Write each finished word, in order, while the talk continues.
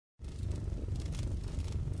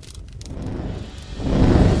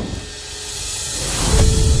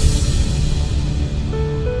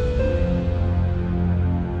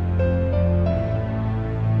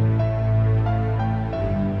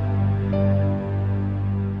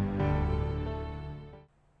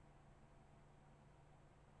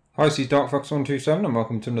Hi, this is DarkFox127 and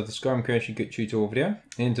welcome to another Skyrim Creation Kit tutorial video.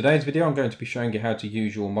 In today's video I'm going to be showing you how to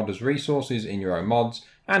use your modders resources in your own mods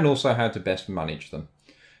and also how to best manage them.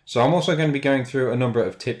 So I'm also going to be going through a number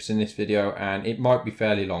of tips in this video and it might be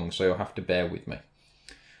fairly long, so you'll have to bear with me.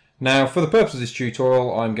 Now for the purpose of this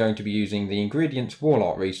tutorial I'm going to be using the Ingredients Wall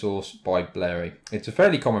Art resource by Blairy. It's a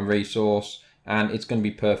fairly common resource and it's going to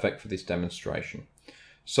be perfect for this demonstration.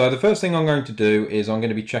 So the first thing I'm going to do is I'm going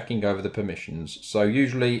to be checking over the permissions. So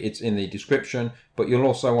usually it's in the description, but you'll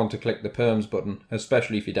also want to click the perms button,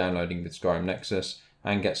 especially if you're downloading with Skyrim Nexus,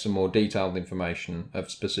 and get some more detailed information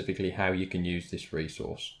of specifically how you can use this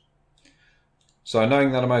resource. So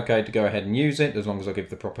knowing that I'm okay to go ahead and use it, as long as I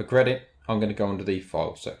give the proper credit, I'm going to go under the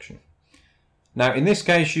Files section. Now in this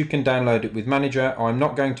case you can download it with Manager. I'm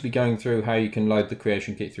not going to be going through how you can load the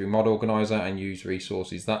creation kit through Mod Organizer and use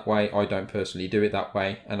resources that way. I don't personally do it that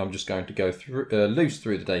way, and I'm just going to go through loose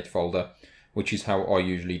through the data folder, which is how I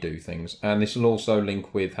usually do things. And this will also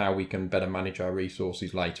link with how we can better manage our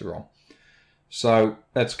resources later on. So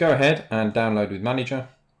let's go ahead and download with Manager.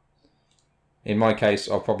 In my case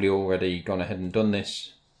I've probably already gone ahead and done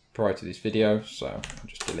this prior to this video, so I'll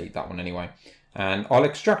just delete that one anyway. And I'll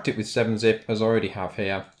extract it with 7-zip as I already have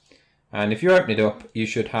here. And if you open it up, you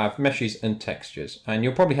should have meshes and textures. And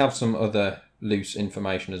you'll probably have some other loose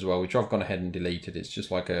information as well, which I've gone ahead and deleted. It's just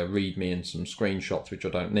like a readme and some screenshots, which I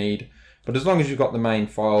don't need. But as long as you've got the main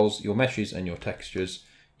files, your meshes and your textures,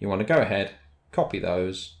 you want to go ahead, copy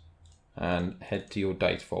those, and head to your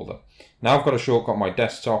data folder. Now I've got a shortcut on my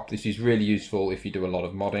desktop. This is really useful if you do a lot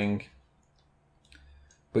of modding.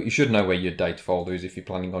 But you should know where your data folder is if you're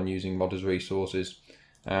planning on using modders resources.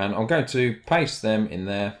 And I'm going to paste them in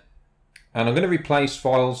there. And I'm going to replace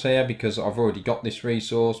files here because I've already got this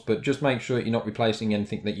resource, but just make sure you're not replacing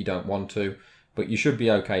anything that you don't want to. But you should be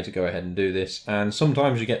okay to go ahead and do this. And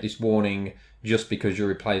sometimes you get this warning just because you're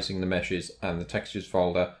replacing the meshes and the textures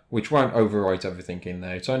folder, which won't overwrite everything in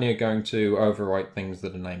there. It's only going to overwrite things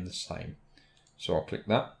that are named the same. So I'll click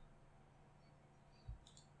that.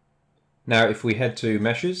 Now if we head to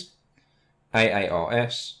Meshes,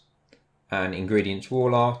 AARS, and Ingredients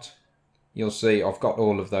Wall Art, you'll see I've got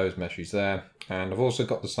all of those meshes there, and I've also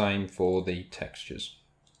got the same for the textures.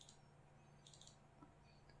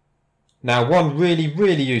 Now one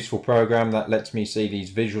really useful program that lets me see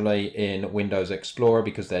these visually in Windows Explorer,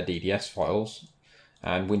 because they're DDS files,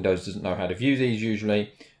 and Windows doesn't know how to view these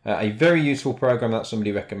usually. A very useful program that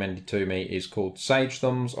somebody recommended to me is called Sage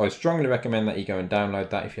Thumbs. I strongly recommend that you go and download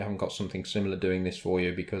that if you haven't got something similar doing this for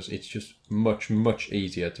you, because it's just much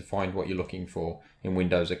easier to find what you're looking for in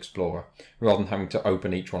Windows Explorer rather than having to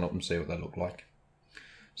open each one up and see what they look like.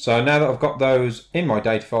 So now that I've got those in my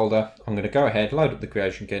data folder, I'm going to go ahead, load up the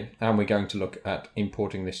creation kit, and we're going to look at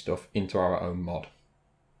importing this stuff into our own mod.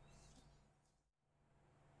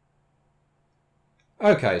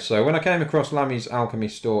 Okay, so when I came across Lammy's Alchemy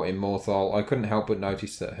store in Morthal, I couldn't help but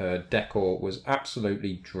notice that her decor was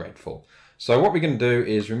absolutely dreadful. So what we're going to do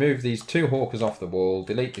is remove these two hawkers off the wall,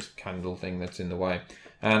 delete this candle thing that's in the way,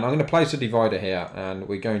 and I'm going to place a divider here, and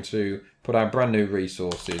we're going to put our brand new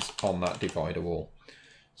resources on that divider wall.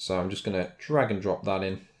 So I'm just going to drag and drop that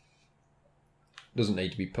in. Doesn't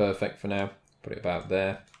need to be perfect for now, put it about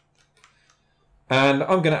there. And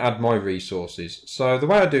I'm going to add my resources. So the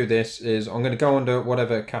way I do this is I'm going to go under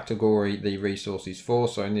whatever category the resource is for.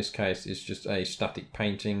 So in this case, it's just a static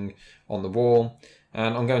painting on the wall.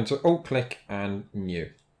 And I'm going to alt click and new.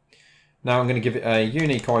 Now I'm going to give it a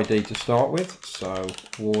unique ID to start with. So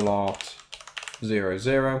wall art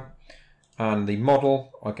 00. And the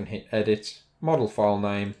model, I can hit edit, model file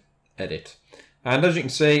name, edit. And as you can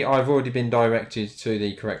see, I've already been directed to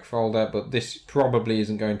the correct folder, but this probably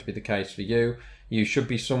isn't going to be the case for you. You should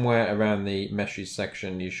be somewhere around the meshes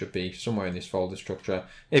section. You should be somewhere in this folder structure.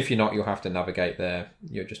 If you're not, you'll have to navigate there.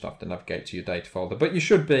 You'll just have to navigate to your data folder, but you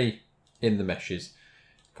should be in the meshes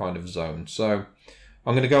kind of zone. So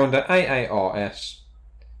I'm going to go under AARS,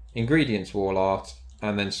 Ingredients Wall Art,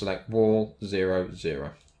 and then select Wall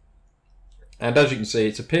 00. And as you can see,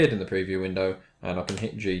 it's appeared in the preview window, and I can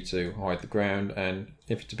hit G to hide the ground. And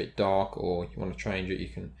if it's a bit dark or you want to change it, you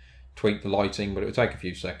can tweak the lighting, but it will take a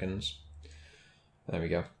few seconds. There we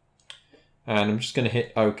go. And I'm just going to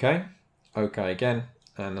hit OK. OK again.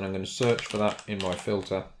 And then I'm going to search for that in my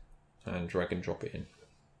filter and drag and drop it in.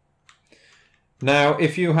 Now,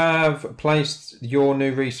 if you have placed your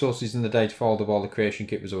new resources in the data folder while the creation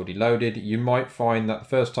kit was already loaded, you might find that the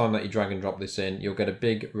first time that you drag and drop this in, you'll get a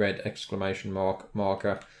big red exclamation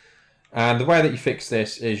marker. And the way that you fix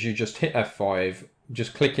this is you just hit F5,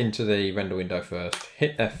 just click into the render window first,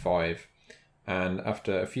 hit F5, and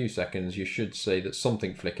after a few seconds you should see that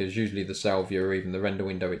something flickers, usually the cell view or even the render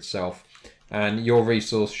window itself, and your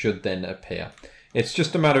resource should then appear. It's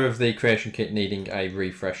just a matter of the creation kit needing a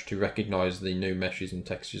refresh to recognise the new meshes and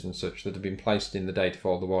textures and such that have been placed in the data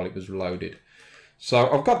folder while it was loaded.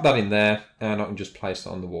 So I've got that in there, and I can just place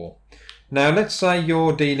it on the wall. Now let's say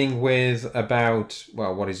you're dealing with about,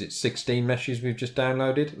 well, what is it, 16 meshes we've just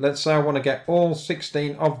downloaded. Let's say I want to get all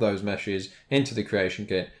 16 of those meshes into the creation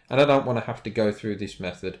kit, and I don't want to have to go through this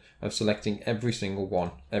method of selecting every single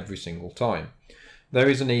one every single time. There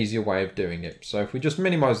is an easier way of doing it. So if we just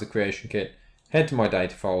minimize the creation kit, head to my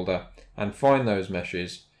data folder and find those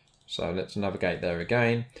meshes. So let's navigate there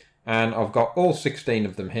again, and I've got all 16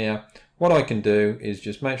 of them here. What I can do is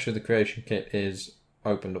just make sure the creation kit is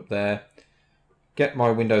opened up there, get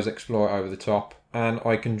my Windows Explorer over the top, and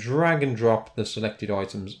I can drag and drop the selected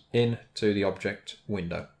items into the object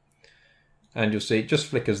window. And you'll see it just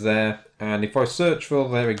flickers there, and if I search for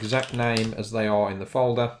their exact name as they are in the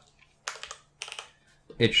folder,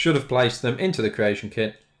 it should have placed them into the creation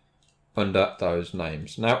kit under those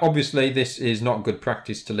names. Now obviously this is not good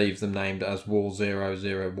practice to leave them named as wall 0,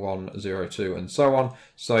 0, 1, 0, 2 and so on,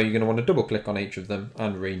 so you're going to want to double click on each of them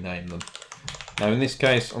and rename them. Now in this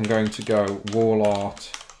case I'm going to go wall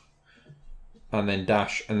art and then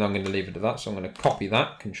dash, and then I'm going to leave it at that. So I'm going to copy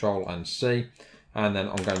that, Control and C, and then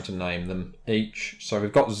I'm going to name them each. So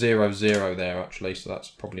we've got 0, 0 there actually, so that's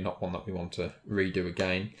probably not one that we want to redo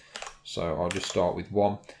again. So I'll just start with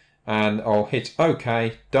 1. And I'll hit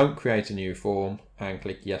OK, don't create a new form, and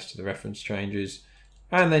click yes to the reference changes.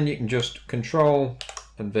 And then you can just Control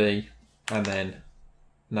and V and then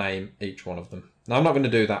name each one of them. Now I'm not going to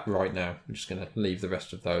do that right now, I'm just going to leave the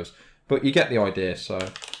rest of those, but you get the idea. So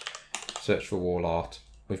search for wall art,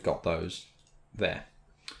 we've got those there.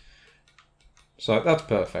 So that's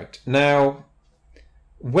perfect. Now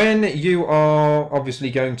when you are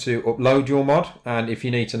obviously going to upload your mod, and if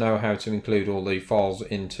you need to know how to include all the files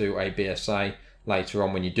into a BSA later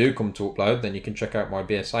on when you do come to upload, then you can check out my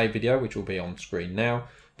BSA video, which will be on screen now.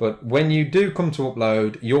 But when you do come to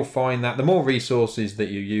upload, you'll find that the more resources that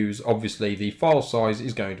you use, obviously the file size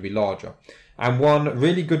is going to be larger. And one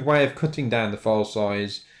really good way of cutting down the file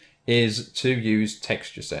size is to use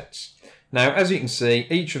texture sets. Now, as you can see,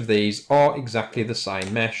 each of these are exactly the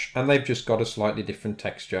same mesh, and they've just got a slightly different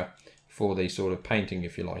texture for the sort of painting,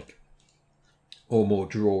 if you like, or more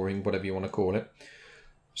drawing, whatever you want to call it.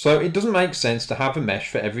 So it doesn't make sense to have a mesh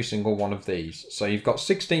for every single one of these. So you've got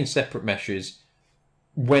 16 separate meshes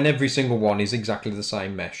when every single one is exactly the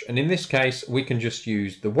same mesh. And in this case, we can just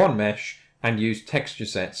use the one mesh and use texture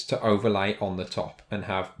sets to overlay on the top and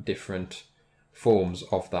have different forms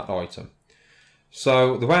of that item.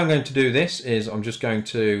 So the way I'm going to do this is I'm just going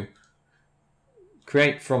to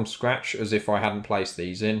create from scratch as if I hadn't placed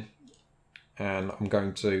these in, and I'm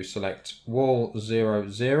going to select wall 0,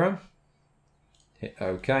 0, hit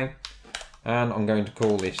OK, and I'm going to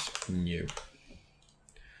call this new.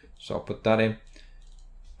 So I'll put that in,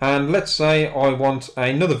 and let's say I want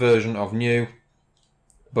another version of new,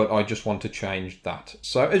 but I just want to change that.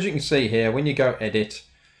 So as you can see here, when you go edit,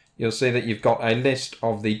 you'll see that you've got a list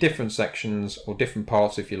of the different sections, or different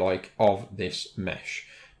parts if you like, of this mesh.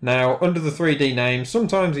 Now under the 3D name,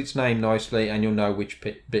 sometimes it's named nicely and you'll know which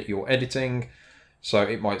bit you're editing, so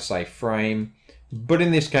it might say frame, but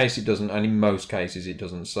in this case it doesn't, and in most cases it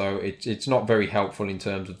doesn't, so it's not very helpful in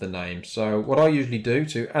terms of the name. So what I usually do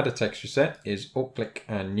to add a texture set is up click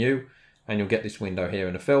and new, and you'll get this window here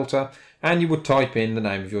in a filter, and you would type in the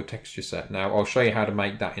name of your texture set. Now I'll show you how to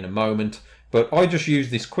make that in a moment, but I just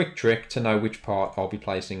use this quick trick to know which part I'll be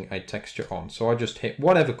placing a texture on. So I just hit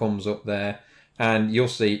whatever comes up there and you'll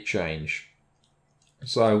see it change.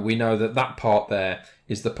 So we know that that part there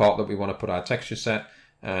is the part that we want to put our texture set,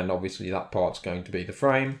 and obviously that part's going to be the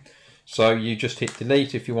frame. So you just hit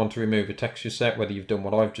delete if you want to remove a texture set, whether you've done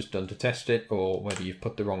what I've just done to test it, or whether you've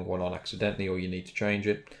put the wrong one on accidentally or you need to change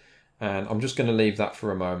it. And I'm just going to leave that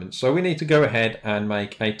for a moment. So we need to go ahead and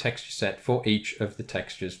make a texture set for each of the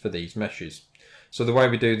textures for these meshes. So the way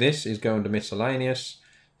we do this is go under miscellaneous,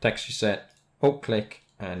 texture set, up click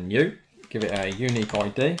and new. Give it a unique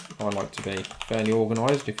ID. I like to be fairly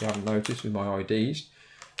organized if you haven't noticed with my IDs.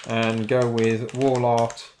 And go with wall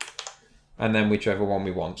art and then whichever one we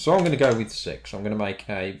want. So I'm going to go with 6. I'm going to make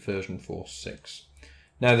a version for 6.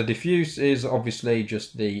 Now the diffuse is obviously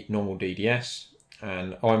just the normal DDS.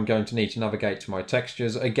 And I'm going to need to navigate to my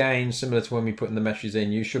textures. Again, similar to when we put the meshes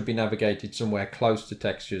in, you should be navigated somewhere close to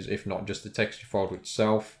textures, if not just the texture folder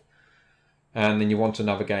itself. And then you want to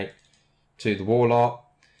navigate to the wall art.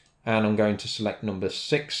 And I'm going to select number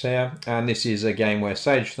 6 here. And this is a game where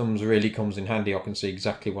Sage Thumbs really comes in handy. I can see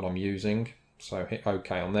exactly what I'm using. So hit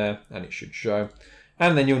OK on there and it should show.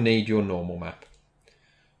 And then you'll need your normal map.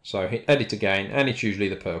 So hit edit again, and it's usually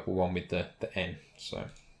the purple one with the N. So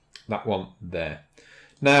that one there.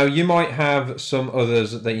 Now you might have some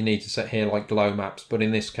others that you need to set here like glow maps, but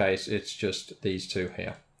in this case it's just these two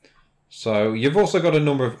here. So you've also got a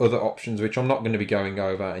number of other options which I'm not going to be going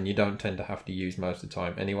over, and you don't tend to have to use most of the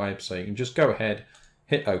time anyway. So you can just go ahead,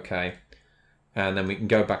 hit OK, and then we can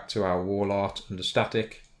go back to our wall art under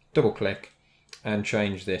static, double click, and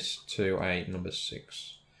change this to a number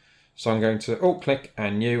 6. So I'm going to alt click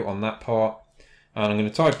and new on that part, and I'm going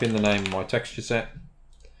to type in the name of my texture set.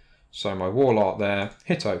 So my wall art there,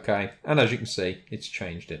 hit OK, and as you can see, it's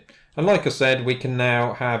changed it. And like I said, we can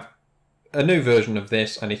now have a new version of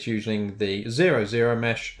this, and it's using the 0,0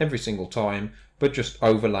 mesh every single time, but just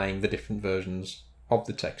overlaying the different versions of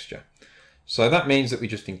the texture. So that means that we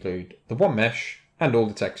just include the one mesh and all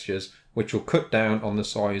the textures, which will cut down on the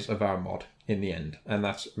size of our mod in the end. And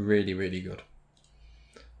that's really, really good.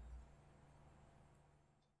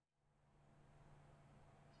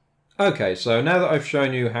 Okay, so now that I've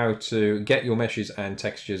shown you how to get your meshes and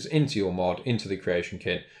textures into your mod, into the creation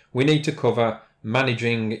kit, we need to cover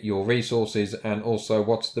managing your resources and also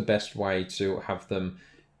what's the best way to have them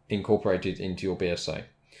incorporated into your BSA.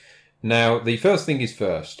 Now, the first thing is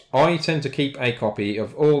first. I tend to keep a copy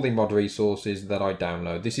of all the mod resources that I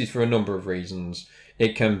download. This is for a number of reasons.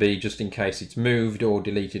 It can be just in case it's moved or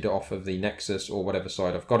deleted off of the Nexus or whatever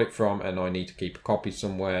site I've got it from, and I need to keep a copy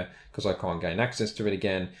somewhere because I can't gain access to it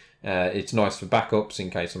again. It's nice for backups in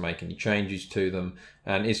case I make any changes to them,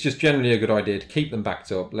 and it's just generally a good idea to keep them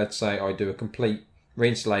backed up. Let's say I do a complete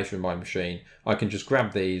reinstallation of my machine, I can just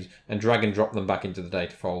grab these and drag and drop them back into the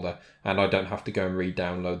data folder, and I don't have to go and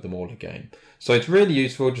re-download them all again. So it's really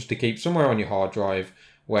useful just to keep somewhere on your hard drive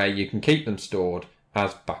where you can keep them stored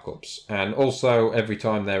as backups. And also every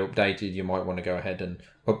time they're updated, you might want to go ahead and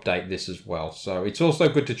update this as well. So it's also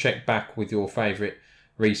good to check back with your favorite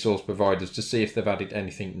resource providers to see if they've added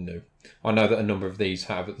anything new. I know that a number of these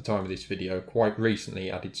have, at the time of this video, quite recently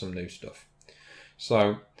added some new stuff.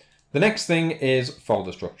 So the next thing is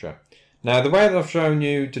folder structure. Now the way that I've shown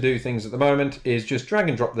you to do things at the moment is just drag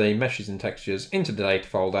and drop the meshes and textures into the data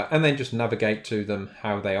folder and then just navigate to them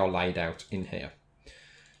how they are laid out in here.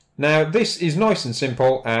 Now this is nice and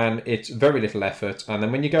simple and it's very little effort, and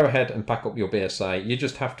then when you go ahead and pack up your BSA, you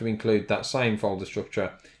just have to include that same folder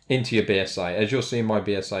structure into your BSA, as you'll see in my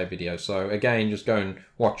BSA video. So again, just go and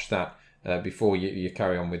watch that before you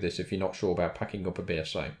carry on with this if you're not sure about packing up a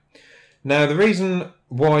BSA. Now the reason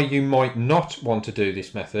why you might not want to do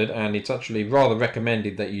this method, and it's actually rather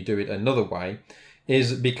recommended that you do it another way,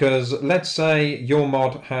 is because let's say your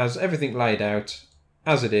mod has everything laid out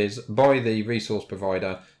as it is by the resource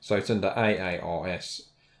provider, so it's under AARS,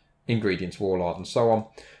 ingredients, wall art and so on.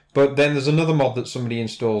 But then there's another mod that somebody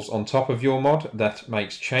installs on top of your mod that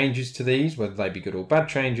makes changes to these, whether they be good or bad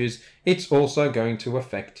changes. It's also going to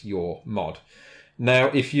affect your mod. Now,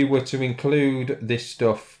 if you were to include this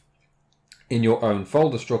stuff in your own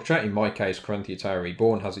folder structure, in my case, Corinthia Tower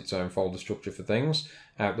Reborn has its own folder structure for things,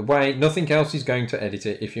 out the way, nothing else is going to edit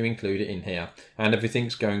it if you include it in here, and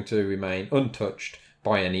everything's going to remain untouched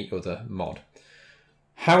by any other mod.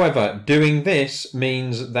 However, doing this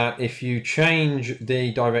means that if you change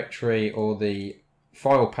the directory or the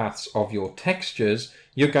file paths of your textures,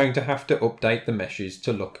 you're going to have to update the meshes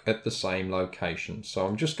to look at the same location. So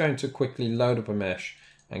I'm just going to quickly load up a mesh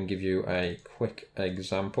and give you a quick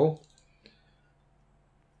example.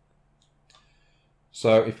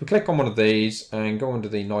 So if we click on one of these and go under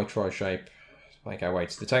the nitro shape, make our way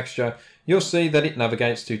to the texture, you'll see that it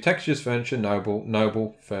navigates to textures, furniture,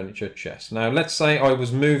 noble, furniture, chest. Now let's say I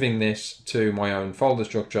was moving this to my own folder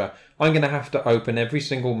structure. I'm going to have to open every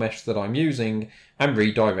single mesh that I'm using and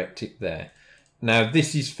redirect it there. Now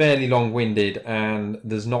this is fairly long-winded and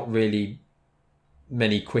there's not really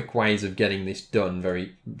many quick ways of getting this done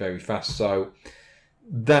very, very fast. So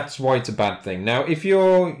that's why it's a bad thing. Now, if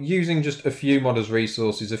you're using just a few modders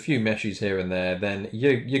resources, a few meshes here and there, then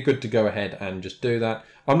you're good to go ahead and just do that.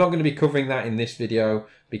 I'm not going to be covering that in this video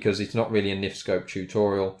because it's not really a NifScope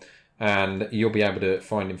tutorial, and you'll be able to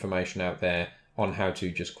find information out there on how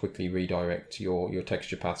to just quickly redirect your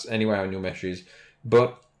texture paths anywhere on your meshes.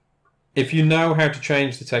 But if you know how to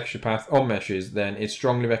change the texture path on meshes, then it's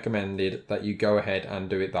strongly recommended that you go ahead and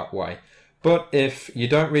do it that way. But if you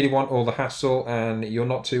don't really want all the hassle and you're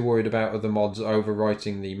not too worried about other mods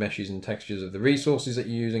overwriting the meshes and textures of the resources that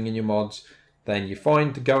you're using in your mods, then you're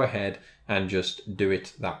fine to go ahead and just do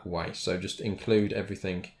it that way. So just include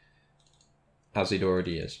everything as it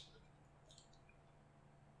already is.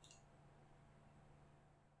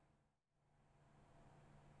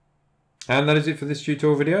 And that is it for this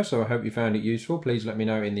tutorial video, so I hope you found it useful. Please let me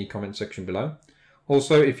know in the comment section below.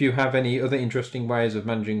 Also, if you have any other interesting ways of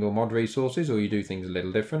managing your mod resources, or you do things a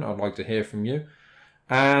little different, I'd like to hear from you.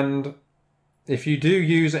 And if you do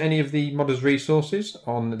use any of the modders resources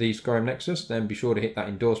on the Skyrim Nexus, then be sure to hit that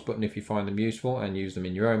endorse button if you find them useful and use them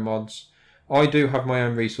in your own mods. I do have my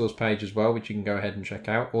own resource page as well, which you can go ahead and check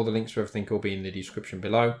out. All the links for everything will be in the description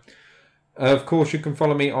below. Of course, you can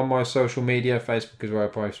follow me on my social media. Facebook is where I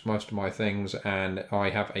post most of my things, and I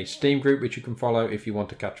have a Steam group which you can follow if you want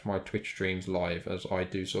to catch my Twitch streams live, as I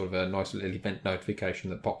do sort of a nice little event notification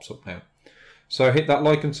that pops up now. So hit that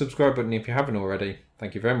like and subscribe button if you haven't already.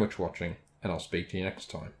 Thank you very much for watching, and I'll speak to you next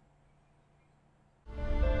time.